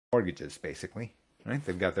mortgages, basically. Right?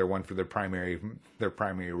 They've got their one for their primary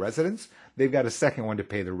residence. They've got a second one to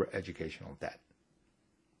pay their educational debt.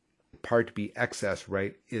 Part B excess,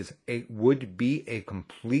 right, would be a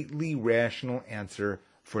completely rational answer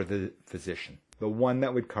for the physician. The one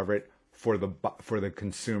that would cover it for the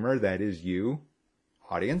consumer, that is you,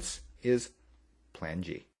 audience, is Plan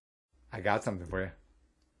G. I got something for you.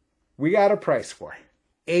 We got a price for it.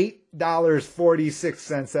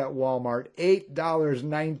 $8.46 at Walmart,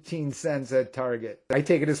 $8.19 at Target. I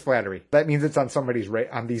take it as flattery. That means it's on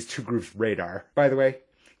on these two groups' radar. By the way,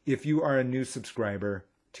 if you are a new subscriber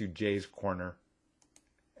to Jay's Corner,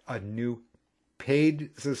 a new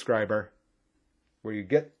paid subscriber where you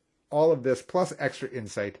get all of this plus extra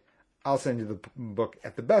insight, I'll send you the book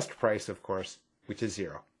at the best price, of course, which is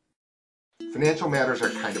 $0. Financial matters are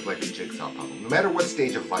kind of like a jigsaw puzzle. No matter what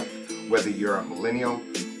stage of life, whether you're a millennial,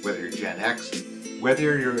 whether you're Gen X,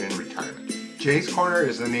 whether you're in retirement. Jay's Corner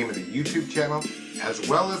is the name of the YouTube channel, as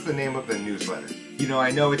well as the name of the newsletter. You know, I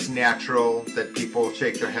know it's natural that people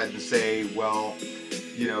shake their head and say, well,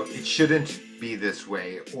 you know, it shouldn't be this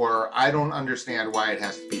way, or I don't understand why it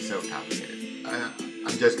has to be so complicated.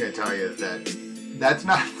 I'm just going to tell you that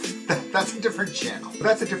that's a different channel.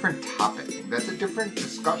 That's a different topic. That's a different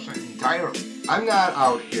discussion entirely. I'm not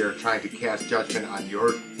out here trying to cast judgment on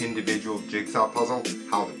your individual jigsaw puzzle,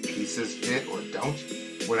 how the pieces fit or don't.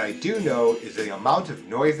 What I do know is the amount of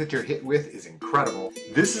noise that you're hit with is incredible.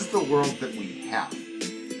 This is the world that we have.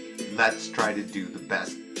 Let's try to do the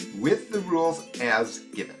best with the rules as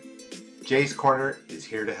given. Jay's Corner is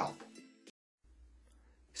here to help.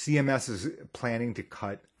 CMS is planning to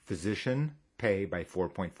cut physician pay by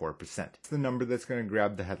 4.4%. It's the number that's going to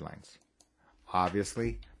grab the headlines.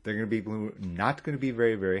 Obviously, there are going to be people who are not going to be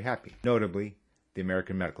very, very happy. Notably, the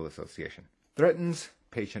American Medical Association threatens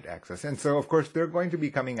patient access. And so, of course, they're going to be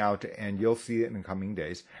coming out, and you'll see it in the coming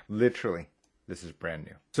days. Literally, this is brand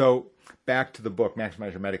new. So, back to the book,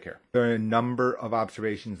 Maximize Your Medicare. There are a number of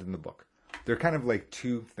observations in the book. There are kind of like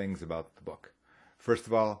two things about the book. First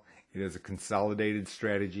of all, it is a consolidated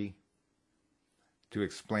strategy to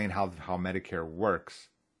explain how Medicare works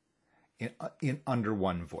in under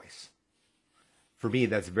one voice. For me,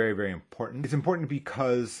 that's very, very important. It's important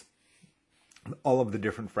because all of the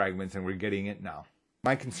different fragments, and we're getting it now.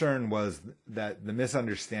 My concern was that the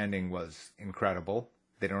misunderstanding was incredible.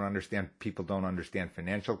 People don't understand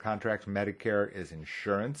financial contracts. Medicare is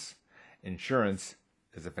insurance. Insurance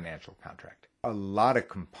is a financial contract. A lot of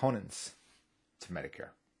components to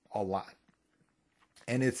Medicare. A lot.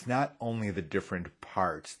 And it's not only the different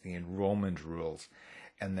parts, the enrollment rules,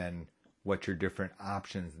 and then what your different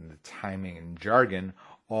options and the timing and jargon,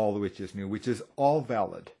 all of which is new, which is all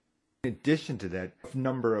valid. In addition to that, a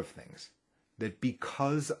number of things. That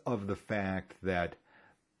because of the fact that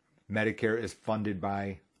Medicare is funded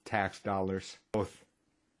by tax dollars, both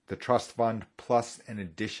the trust fund plus an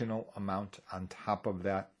additional amount on top of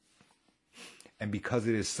that, and because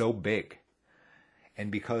it is so big, and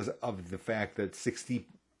because of the fact that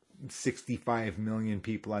 65 million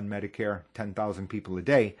people on Medicare, 10,000 people a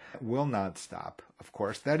day, will not stop, of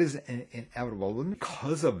course. That is inevitable.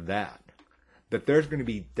 Because of that there's going to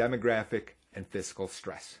be demographic and fiscal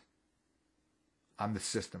stress on the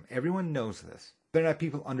system. Everyone knows this. Whether or not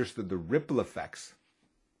people understood the ripple effects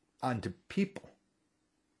onto people,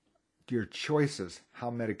 your choices, how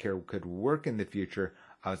Medicare could work in the future,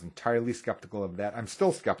 I was entirely skeptical of that. I'm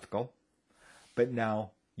still skeptical. But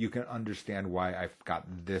now you can understand why I've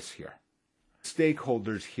got this here.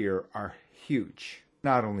 Stakeholders here are huge.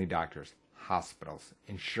 Not only doctors, hospitals,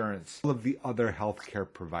 insurance, all of the other healthcare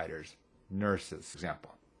providers, nurses, for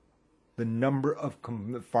example. The number of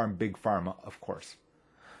big pharma, of course.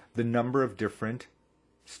 The number of different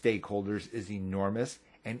stakeholders is enormous,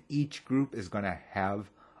 and each group is going to have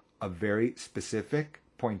a very specific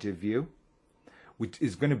point of view, which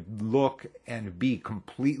is going to look and be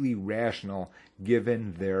completely rational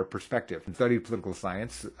given their perspective. I studied political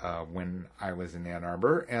science when I was in Ann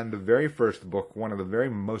Arbor, and the very first book, one of the very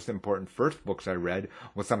most important first books I read,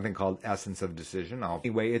 was something called Essence of Decision.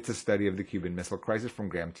 Anyway, it's a study of the Cuban Missile Crisis from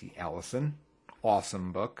Graham T. Allison.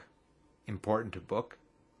 Awesome book. Important book.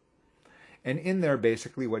 And in there,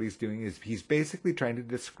 basically, what he's doing is he's basically trying to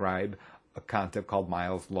describe a concept called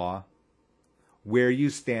Miles' Law. Where you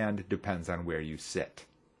stand depends on where you sit.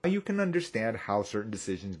 You can understand how certain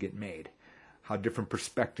decisions get made, how different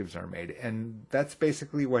perspectives are made, and that's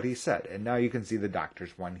basically what he said. And now you can see the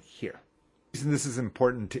doctor's one here. The reason this is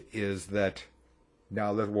important is that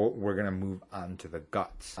now that we're going to move on to the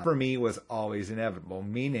guts. For me, was always inevitable,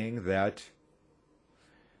 meaning that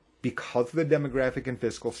because of the demographic and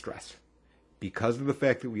fiscal stress, because of the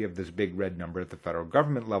fact that we have this big red number at the federal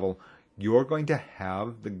government level, you're going to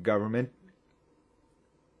have the government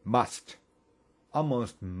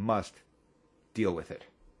almost must deal with it.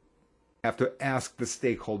 You have to ask the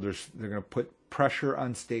stakeholders. They're going to put pressure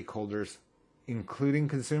on stakeholders, including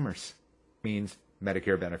consumers, means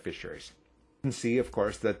Medicare beneficiaries. You can see, of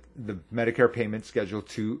course, that the Medicare payment schedule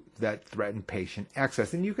 2 that threaten patient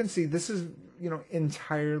access. And you can see this is,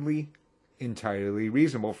 entirely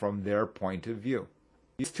reasonable from their point of view.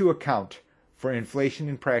 These to account for inflation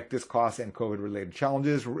in practice costs and COVID-related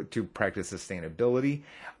challenges to practice sustainability.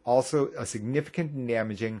 Also, a significant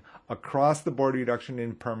damaging across-the-board reduction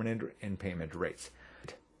in permanent in-payment rates.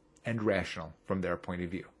 And rational from their point of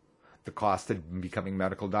view. The cost of becoming a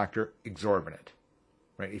medical doctor, exorbitant.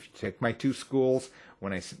 Right? If you take my 2 schools,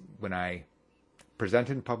 when I present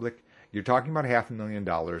in public, you're talking about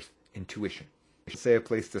 $500,000 in tuition. I say a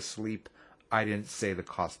place to sleep. I didn't say the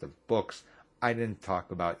cost of books. I didn't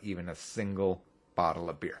talk about even a single bottle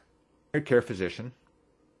of beer. A care physician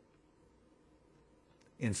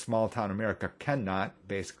in small town America cannot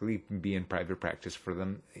basically be in private practice for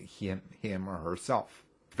him or herself.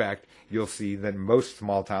 In fact, you'll see that in most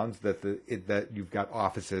small towns that you've got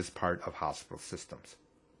offices part of hospital systems.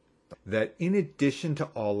 That in addition to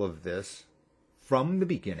all of this, from the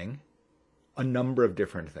beginning, a number of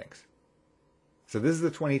different things. So this is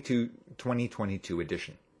the 2022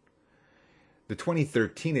 edition. The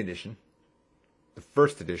 2013 edition, the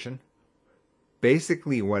first edition,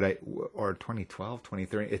 basically or 2012,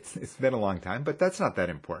 2013, it's been a long time, but that's not that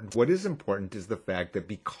important. What is important is the fact that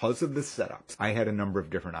because of the setups, I had a number of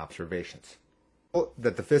different observations.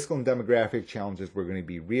 That the fiscal and demographic challenges were going to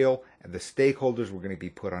be real, and the stakeholders were going to be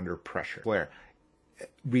put under pressure. Where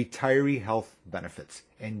retiree health benefits,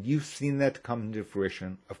 and you've seen that come to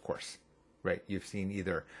fruition, of course, right? You've seen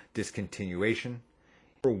either discontinuation,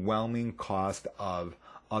 overwhelming cost of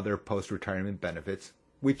other post-retirement benefits,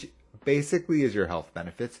 which basically is your health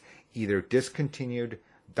benefits, either discontinued,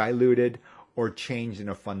 diluted, or changed in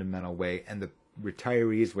a fundamental way, and the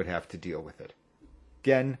retirees would have to deal with it.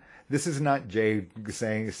 Again, this is not Jay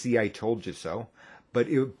saying, see, I told you so, but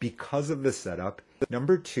because of the setup.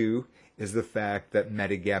 Number 2 is the fact that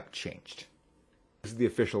Medigap changed. This is the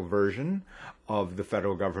official version of the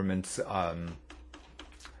federal government's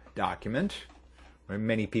document.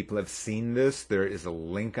 Many people have seen this. There is a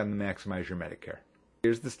link on the Maximize Your Medicare.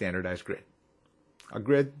 Here's the standardized grid. A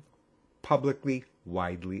grid publicly,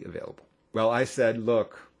 widely available. Well, I said,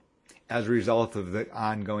 look, as a result of the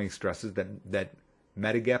ongoing stresses that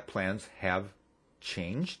Medigap plans have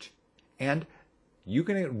changed, and you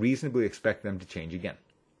can reasonably expect them to change again.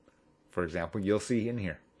 For example, you'll see in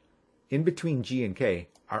here, in between G and K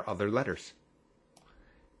are other letters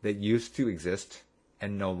that used to exist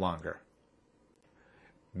and no longer.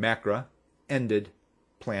 MACRA ended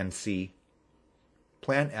Plan C.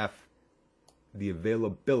 Plan F, the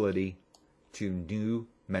availability to new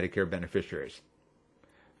Medicare beneficiaries.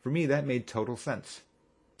 For me, that made total sense.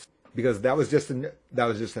 Because that was just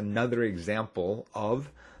another example of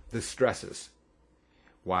the stresses.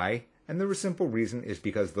 Why? And the simple reason is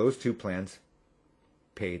because those 2 plans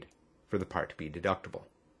paid for the Part B deductible.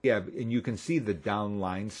 Yeah, and you can see the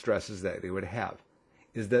downline stresses that they would have.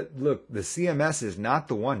 Is that, look, the CMS is not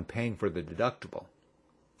the one paying for the deductible.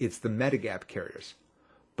 It's the Medigap carriers.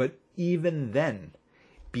 But even then,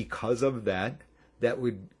 because of that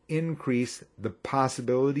would increase the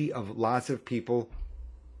possibility of lots of people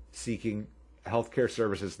seeking healthcare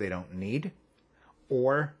services they don't need,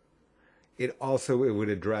 or it would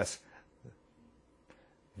address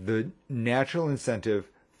the natural incentive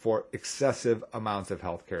for excessive amounts of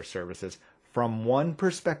healthcare services from one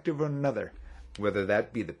perspective or another, whether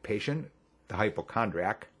that be the patient, the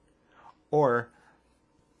hypochondriac, or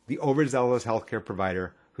the overzealous healthcare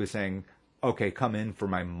provider who's saying, okay, come in for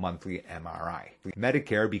my monthly MRI.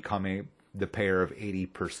 Medicare becoming the payer of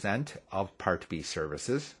 80% of Part B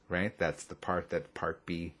services, right? That's the part that Part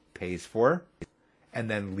B pays for. And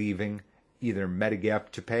then leaving either Medigap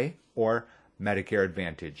to pay or Medicare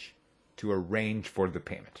Advantage to arrange for the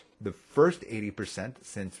payment. The first 80%,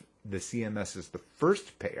 since the CMS is the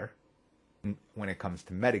first payer when it comes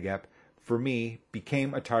to Medigap, for me,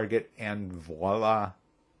 became a target, and voila,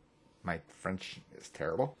 my French is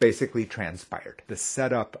terrible, basically transpired. The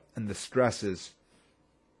setup and the stresses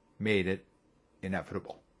made it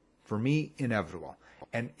inevitable. For me, inevitable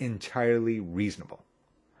and entirely reasonable.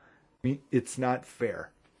 I mean, it's not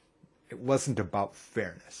fair. It wasn't about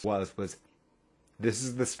fairness. It was this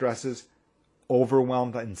is the stresses,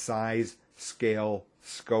 overwhelmed in size, scale,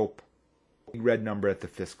 scope, red number at the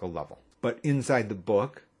fiscal level. But inside the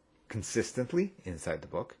book, consistently inside the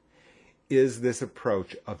book, is this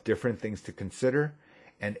approach of different things to consider,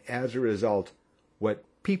 and as a result, what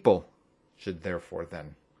people should therefore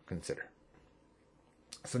then consider.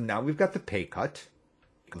 So now we've got the pay cut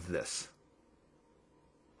of this.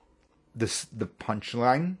 The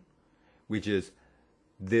punchline, which is,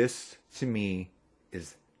 this to me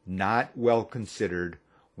is not well considered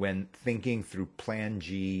when thinking through Plan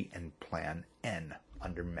G and Plan N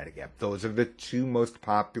under Medigap. Those are the two most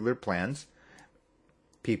popular plans.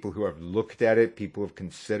 People who have looked at it, people who have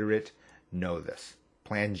considered it, know this.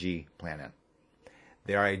 Plan G, Plan N.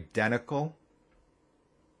 They are identical.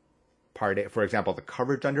 Part A, for example, the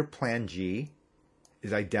coverage under Plan G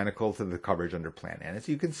is identical to the coverage under Plan N, as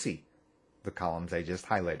you can see, the columns I just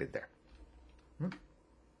highlighted there.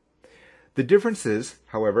 The differences,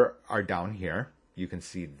 however, are down here. You can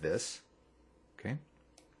see this. Okay.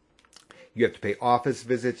 You have to pay office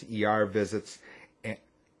visits, ER visits,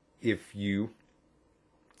 if you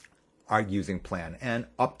are using Plan N,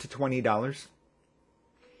 up to $20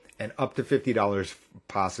 and up to $50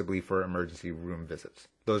 possibly for emergency room visits.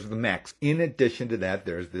 Those are the max. In addition to that,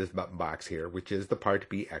 there's this button box here, which is the Part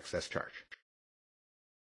B excess charge.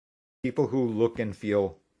 People who look and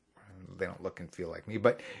feel, they don't look and feel like me,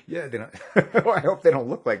 but yeah, they don't. I hope they don't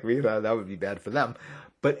look like me. That would be bad for them.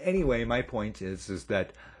 But anyway, my point is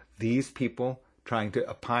that these people trying to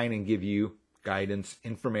opine and give you guidance,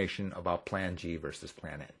 information about Plan G versus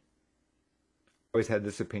Plan N. Always had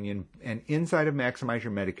this opinion, and inside of Maximize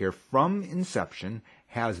Your Medicare from inception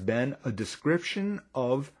has been a description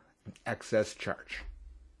of excess charge.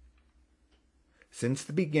 Since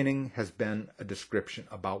the beginning has been a description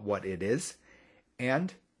about what it is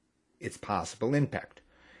and its possible impact.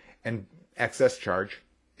 And excess charge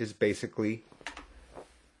is basically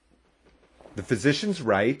the physician's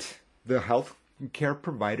right, the health care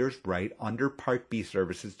provider's right under Part B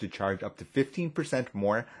services to charge up to 15%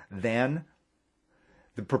 more than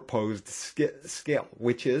the proposed scale,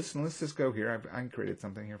 which is, let's just go here. I created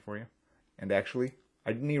something here for you. And actually,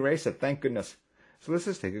 I didn't erase it, thank goodness. So let's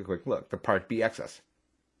just take a quick look. The Part B excess.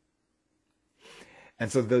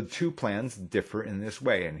 And so the two plans differ in this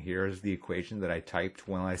way. And here's the equation that I typed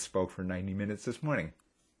when I spoke for 90 minutes this morning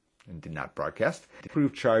and did not broadcast. The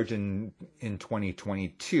approved charge in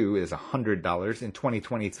 2022 is $100. In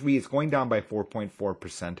 2023, it's going down by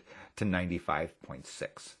 4.4% to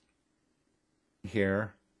 95.6.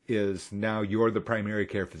 Here is now you're the primary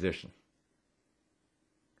care physician,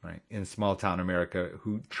 right, in small town America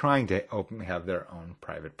who trying to have their own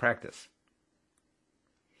private practice.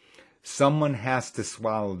 Someone has to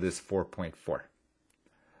swallow this 4.4.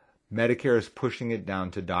 Medicare is pushing it down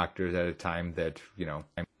to doctors at a time that,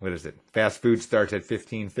 what is it? Fast food starts at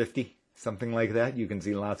 $15.50, something like that. You can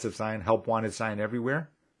see lots of help wanted sign everywhere.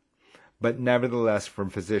 But nevertheless,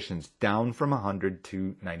 from physicians, down from 100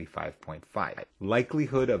 to 95.5.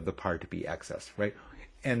 Likelihood of the Part B excess, right?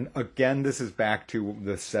 And again, this is back to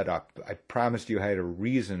the setup. I promised you I had a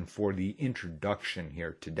reason for the introduction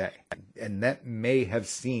here today. And that may have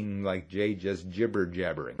seemed like Jay just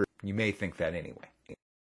jibber-jabbering. You may think that anyway.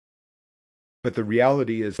 But the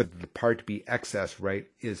reality is that the Part B excess, right,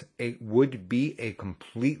 would be a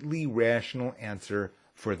completely rational answer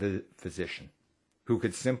for the physician, who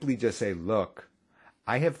could simply just say, look,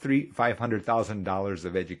 I have $500,000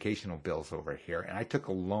 of educational bills over here, and I took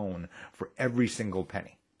a loan for every single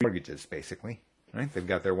penny. Mortgages, basically, right? They've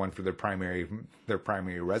got their one for their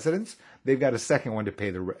primary residence. They've got a second one to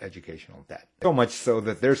pay their educational debt. So much so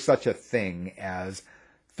that there's such a thing as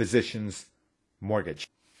physician's mortgage,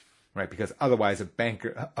 right? Because otherwise,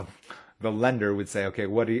 the lender would say, okay,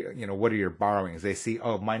 what are your borrowings? They see,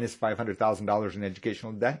 minus $500,000 in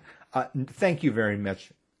educational debt. Thank you very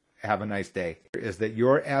much. Have a nice day. Is that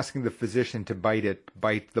you're asking the physician to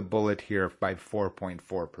bite the bullet here by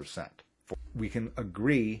 4.4%. We can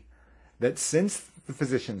agree that since the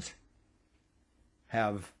physicians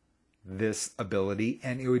have this ability,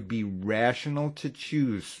 and it would be rational to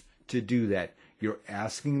choose to do that, you're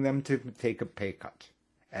asking them to take a pay cut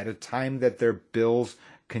at a time that their bills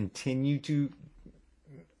continue to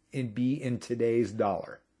be in today's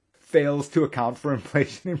dollar, fails to account for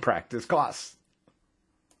inflation and practice costs.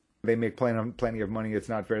 They make plenty of money. It's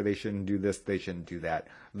not fair. They shouldn't do this. They shouldn't do that.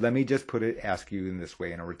 Let me just ask you in this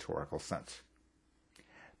way in a rhetorical sense.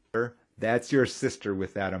 That's your sister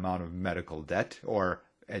with that amount of medical debt or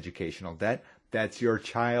educational debt. That's your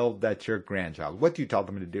child. That's your grandchild. What do you tell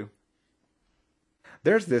them to do?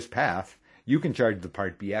 There's this path. You can charge the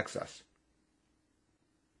Part B excess,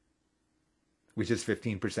 which is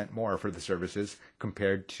 15% more for the services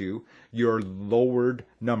compared to your lowered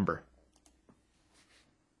number,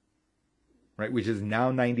 right? Which is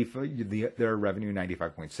now their revenue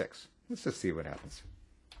 95.6. Let's just see what happens.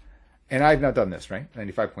 And I've not done this, right?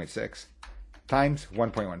 95.6 times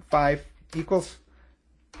 1.15 equals,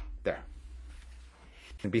 there.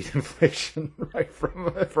 And beat inflation, right, from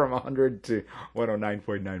 100 to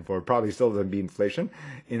 109.94. Probably still doesn't beat inflation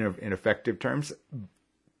in effective terms,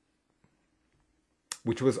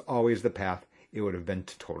 which was always the path it would have been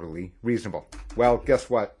totally reasonable. Well, guess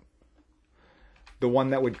what? The one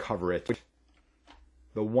that would cover it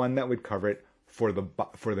for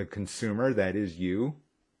the consumer, that is you,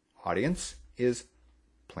 audience, is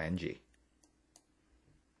Plan G.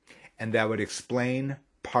 And that would explain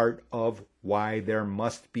part of why there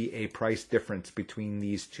must be a price difference between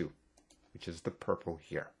these two, which is the purple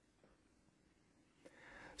here.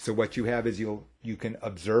 So what you have is you can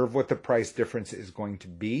observe what the price difference is going to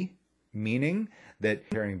be, meaning that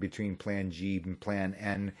comparing between Plan G and Plan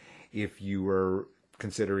N if you were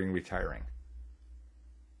considering retiring.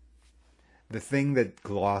 The thing that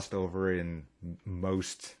glossed over in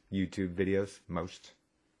most YouTube videos, most,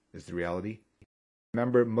 is the reality.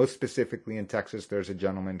 Remember, most specifically in Texas, there's a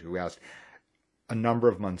gentleman who asked a number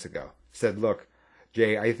of months ago, said, look,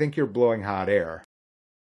 Jay, I think you're blowing hot air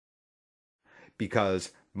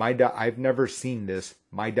because I've never seen this,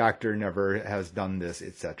 my doctor never has done this,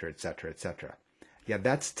 etc., etc., etc. Yeah,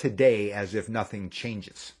 that's today as if nothing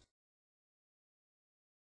changes.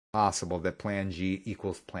 Possible that Plan G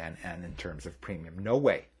equals Plan N in terms of premium. No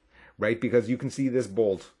way, right? Because you can see this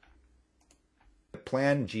bold.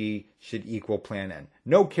 Plan G should equal Plan N.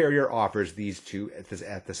 No carrier offers these two at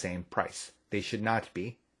the same price. They should not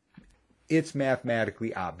be. It's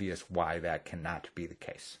mathematically obvious why that cannot be the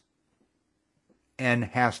case. N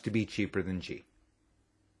has to be cheaper than G.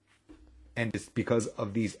 And it's because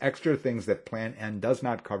of these extra things that Plan N does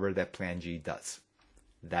not cover that Plan G does.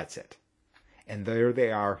 That's it. And there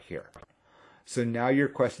they are here. So now your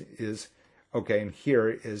question is, okay, and here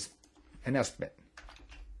is an estimate.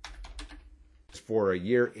 For a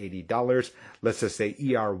year, $80. Let's just say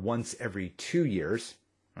ER once every 2 years,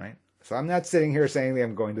 right? So I'm not sitting here saying that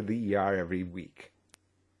I'm going to the ER every week.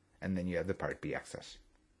 And then you have the Part B excess.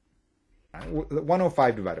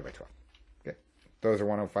 105 divided by 12. Okay, those are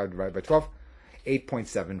 105 divided by 12.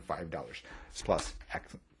 $8.75 plus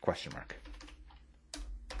question mark.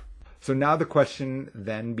 So now the question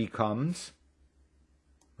then becomes,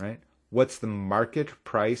 right, what's the market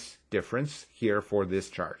price difference here for this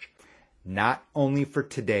charge? Not only for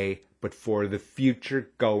today, but for the future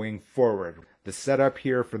going forward. The setup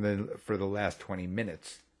here for the last 20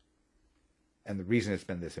 minutes, and the reason it's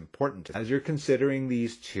been this important, as you're considering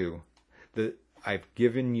these two, I've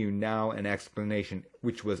given you now an explanation,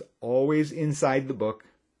 which was always inside the book,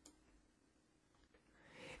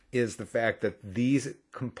 is the fact that these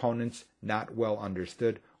components, not well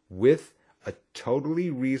understood, with a totally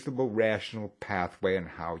reasonable, rational pathway on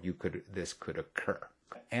how this could occur,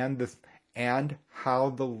 and how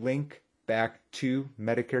the link back to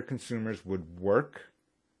Medicare consumers would work,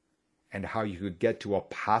 and how you could get to a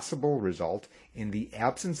possible result in the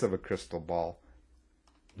absence of a crystal ball.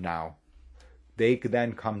 Now, they could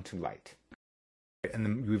then come to light, and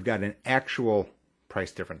then we've got an actual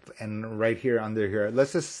price difference. And right here under here,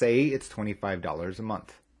 let's just say it's $25 a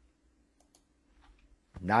month.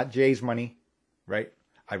 Not Jay's money, right?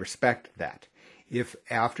 I respect that. If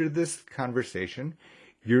after this conversation,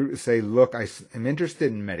 you say, look, I'm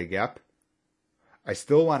interested in Medigap, I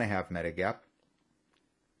still want to have Medigap,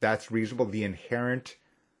 that's reasonable. The inherent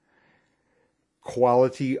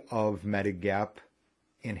quality of Medigap,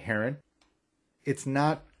 inherent. It's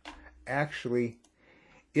not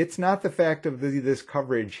the fact of this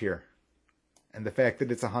coverage here and the fact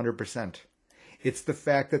that it's 100%. It's the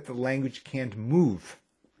fact that the language can't move.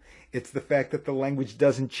 It's the fact that the language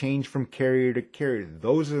doesn't change from carrier to carrier.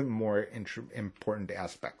 Those are more important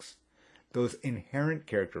aspects. Those inherent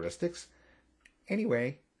characteristics.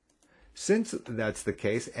 Anyway, since that's the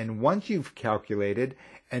case, and once you've calculated,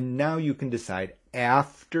 and now you can decide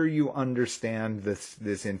after you understand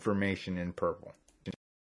this information in purple.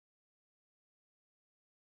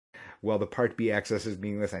 Well, the Part B access is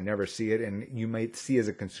meaningless. I never see it. And you might see as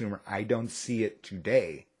a consumer, I don't see it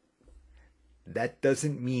today. That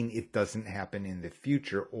doesn't mean it doesn't happen in the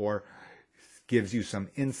future, or gives you some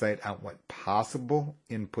insight on what possible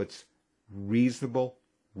inputs, reasonable,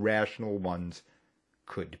 rational ones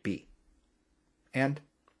could be. And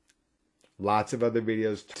lots of other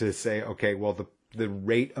videos to say, okay, well, the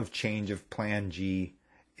rate of change of Plan G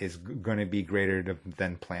is going to be greater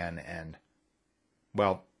than Plan N.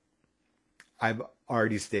 Well, I've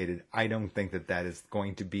already stated, I don't think that is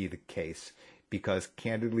going to be the case, because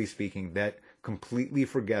candidly speaking, that completely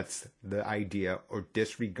forgets the idea or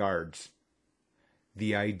disregards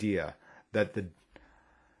the idea that the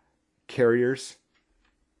carriers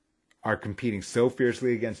are competing so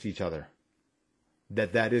fiercely against each other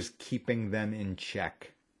that is keeping them in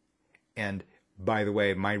check. And by the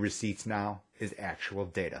way, my receipts now is actual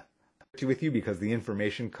data with you because the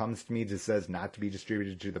information comes to me that says not to be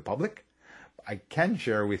distributed to the public. I can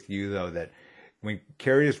share with you though that when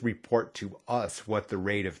carriers report to us what the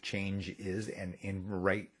rate of change is and in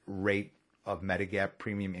rate of Medigap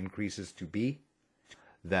premium increases to be,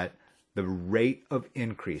 that the rate of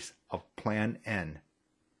increase of Plan N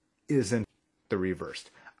isn't the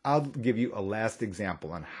reversed. I'll give you a last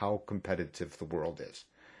example on how competitive the world is.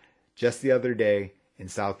 Just the other day in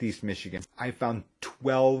Southeast Michigan, I found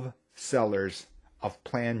 12 sellers of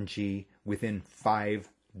Plan G within $5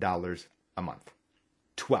 a month.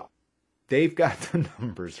 12. They've got the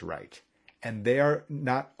numbers right. And they are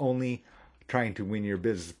not only trying to win your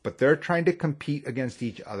business, but they're trying to compete against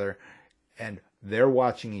each other, and they're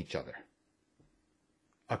watching each other.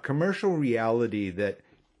 A commercial reality that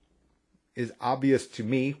is obvious to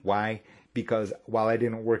me. Why? Because while I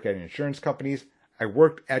didn't work at insurance companies, I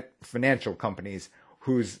worked at financial companies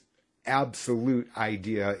whose absolute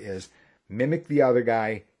idea is mimic the other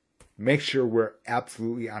guy, make sure we're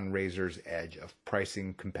absolutely on razor's edge of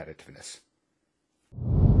pricing competitiveness.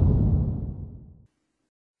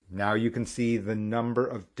 Now you can see the number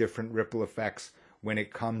of different ripple effects when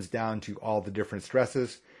it comes down to all the different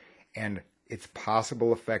stresses and its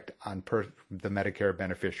possible effect on the Medicare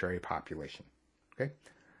beneficiary population. Okay,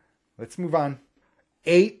 let's move on.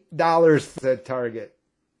 $8 said Target.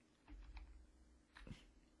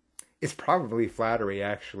 It's probably flattery,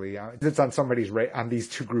 actually. It's on somebody's on these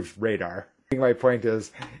two groups' radar. My point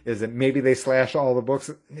is that maybe they slash all the books.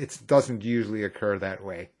 It doesn't usually occur that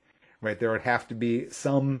way, right? There would have to be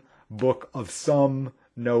some book of some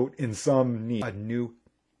note in some need. A new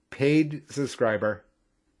paid subscriber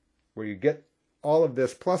where you get all of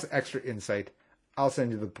this plus extra insight. I'll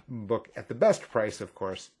send you the book at the best price, of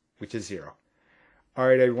course, which is $0. All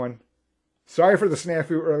right, everyone. Sorry for the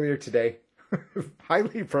snafu earlier today.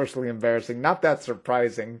 Highly personally embarrassing. Not that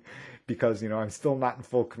surprising because, I'm still not in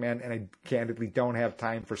full command and I candidly don't have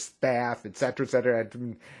time for staff, et cetera,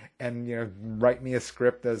 and write me a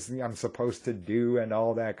script as I'm supposed to do and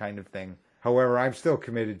all that kind of thing. However, I'm still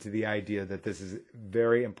committed to the idea that this is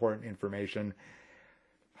very important information.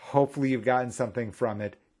 Hopefully you've gotten something from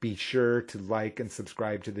it. Be sure to like and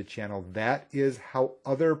subscribe to the channel. That is how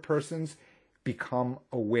other persons become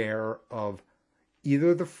aware of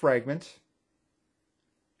either the fragment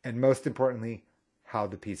and most importantly, how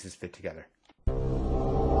the pieces fit together.